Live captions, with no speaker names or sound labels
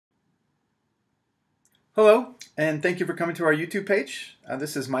Hello, and thank you for coming to our YouTube page.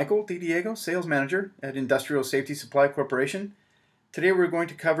 This is Michael DiDiego, Sales Manager at Industrial Safety Supply Corporation. Today we're going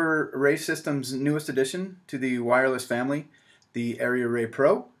to cover AreaRAE Systems' newest addition to the wireless family, the AreaRAE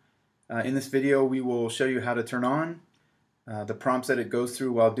Pro. In this video we will show you how to turn on, the prompts that it goes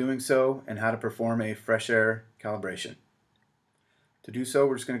through while doing so, and how to perform a fresh air calibration. To do so,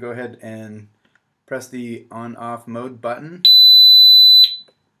 we're just going to go ahead and press the on-off mode button.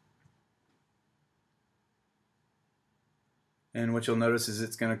 And what you'll notice is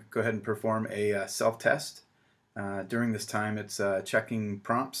it's going to go ahead and perform a self-test. During this time it's checking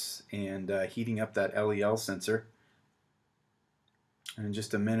prompts and heating up that LEL sensor. And in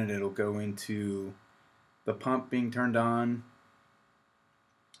just a minute it'll go into the pump being turned on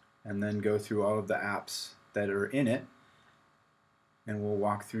and then go through all of the apps that are in it. And we'll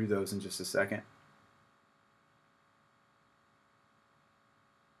walk through those in just a second.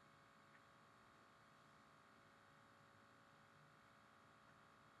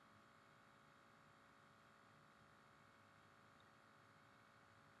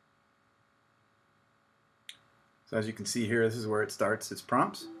 So as you can see here, this is where it starts its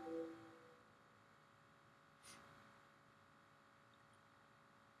prompts.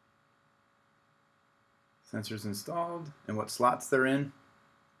 Sensors installed and what slots they're in.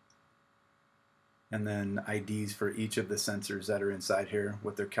 And then IDs for each of the sensors that are inside here,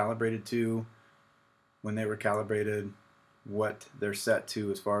 what they're calibrated to, when they were calibrated, what they're set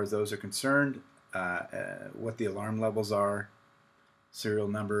to as far as those are concerned, what the alarm levels are, serial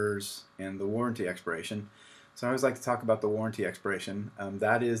numbers, and the warranty expiration. So I always like to talk about the warranty expiration.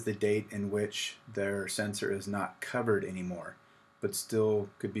 That is the date in which their sensor is not covered anymore, but still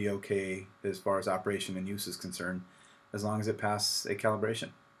could be okay as far as operation and use is concerned, as long as it passes a calibration.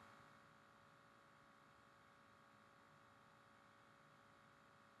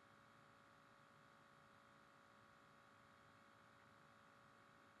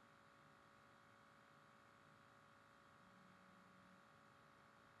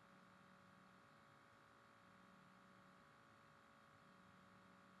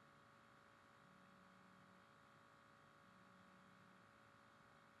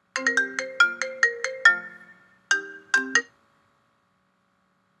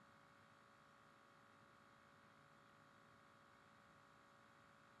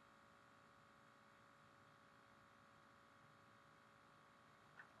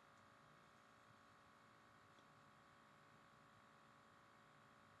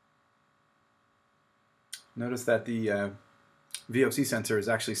 Notice that the VOC sensor is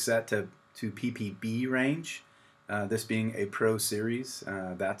actually set to PPB range. This being a Pro series,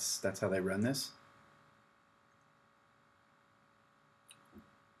 that's how they run this.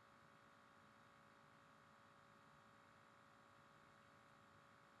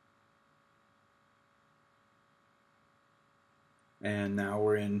 And now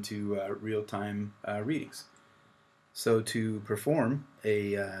we're into real-time readings. So to perform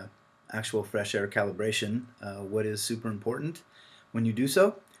a actual fresh air calibration, what is super important when you do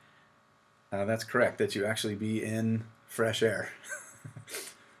so? That's correct, that you actually be in fresh air.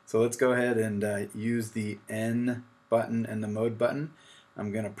 So let's go ahead and use the N button and the mode button.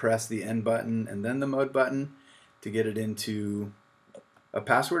 I'm going to press the N button and then the mode button to get it into a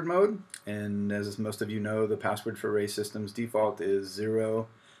password mode. And as most of you know, the password for AreaRAE Systems default is 0,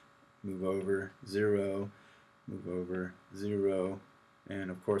 move over, 0, move over, 0,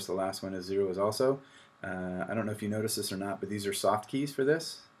 and of course the last one is 0 as also. I don't know if you noticed this or not, but these are soft keys for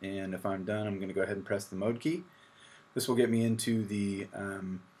this. And if I'm done, I'm going to go ahead and press the mode key. This will get me into the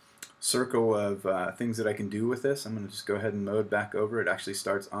circle of things that I can do with this. I'm going to just go ahead and mode back over. It actually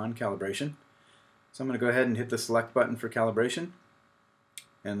starts on calibration. So I'm going to go ahead and hit the select button for calibration.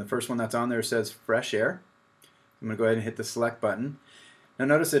 And the first one that's on there says fresh air. I'm going to go ahead and hit the select button. Now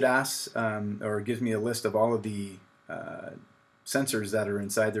notice it asks or gives me a list of all of the sensors that are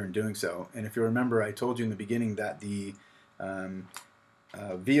inside there in doing so. And if you remember, I told you in the beginning that the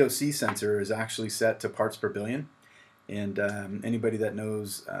VOC sensor is actually set to parts per billion. And anybody that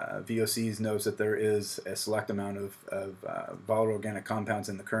knows VOCs knows that there is a select amount of volatile organic compounds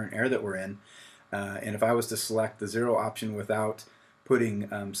in the current air that we're in. And if I was to select the 0 option without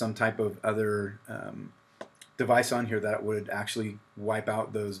putting some type of other device on here that would actually wipe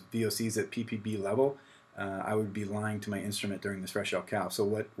out those VOCs at PPB level, I would be lying to my instrument during this fresh air cal. So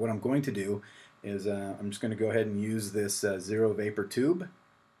what I'm going to do is I'm just going to go ahead and use this 0 vapor tube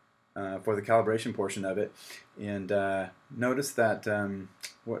for the calibration portion of it. And notice that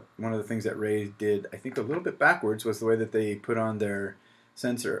one of the things that AreaRAE did, I think a little bit backwards, was the way that they put on their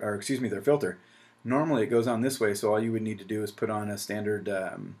sensor, or excuse me, their filter. Normally it goes on this way, so all you would need to do is put on a standard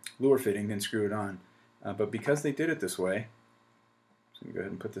luer fitting and screw it on. But because they did it this way, I'm going to go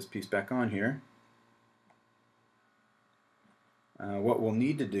ahead and put this piece back on here. What we'll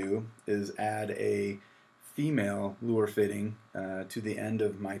need to do is add a female luer fitting to the end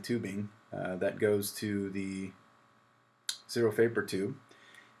of my tubing that goes to the zero vapor tube.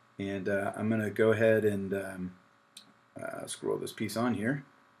 And I'm going to go ahead and scroll this piece on here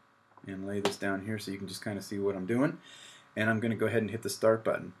and lay this down here so you can just kind of see what I'm doing. And I'm going to go ahead and hit the start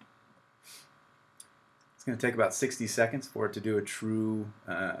button. It's going to take about 60 seconds for it to do a true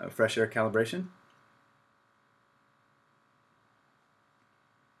fresh air calibration.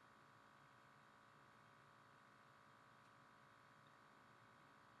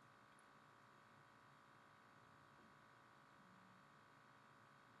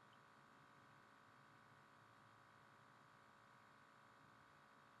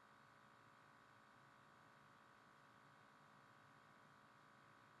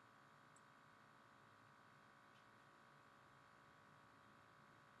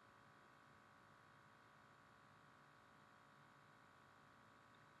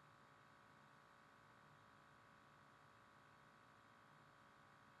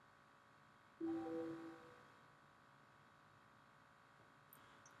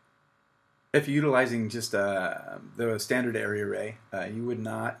 If you're utilizing just the standard AreaRAE, you would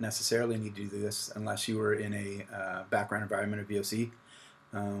not necessarily need to do this unless you were in a background environment of VOC.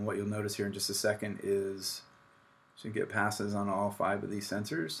 What you'll notice here in just a second is should get passes on all 5 of these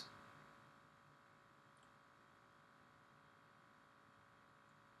sensors.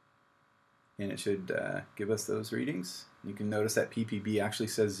 And it should give us those readings. You can notice that PPB actually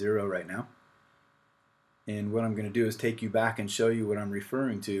says 0 right now. And what I'm going to do is take you back and show you what I'm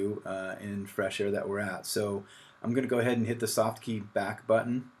referring to in fresh air that we're at. So I'm going to go ahead and hit the soft key back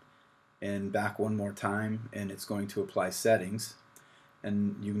button and back one more time, and it's going to apply settings.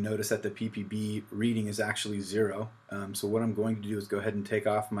 And you notice that the PPB reading is actually 0. So what I'm going to do is go ahead and take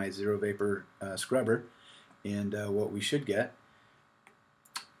off my zero vapor scrubber, and what we should get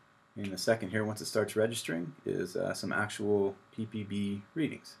in a second here once it starts registering is some actual PPB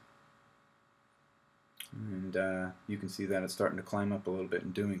readings. And you can see that it's starting to climb up a little bit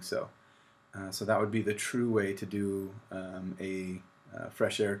in doing so. So that would be the true way to do a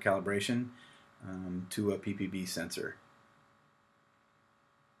fresh air calibration to a PPB sensor.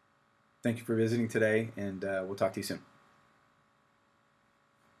 Thank you for visiting today, and we'll talk to you soon.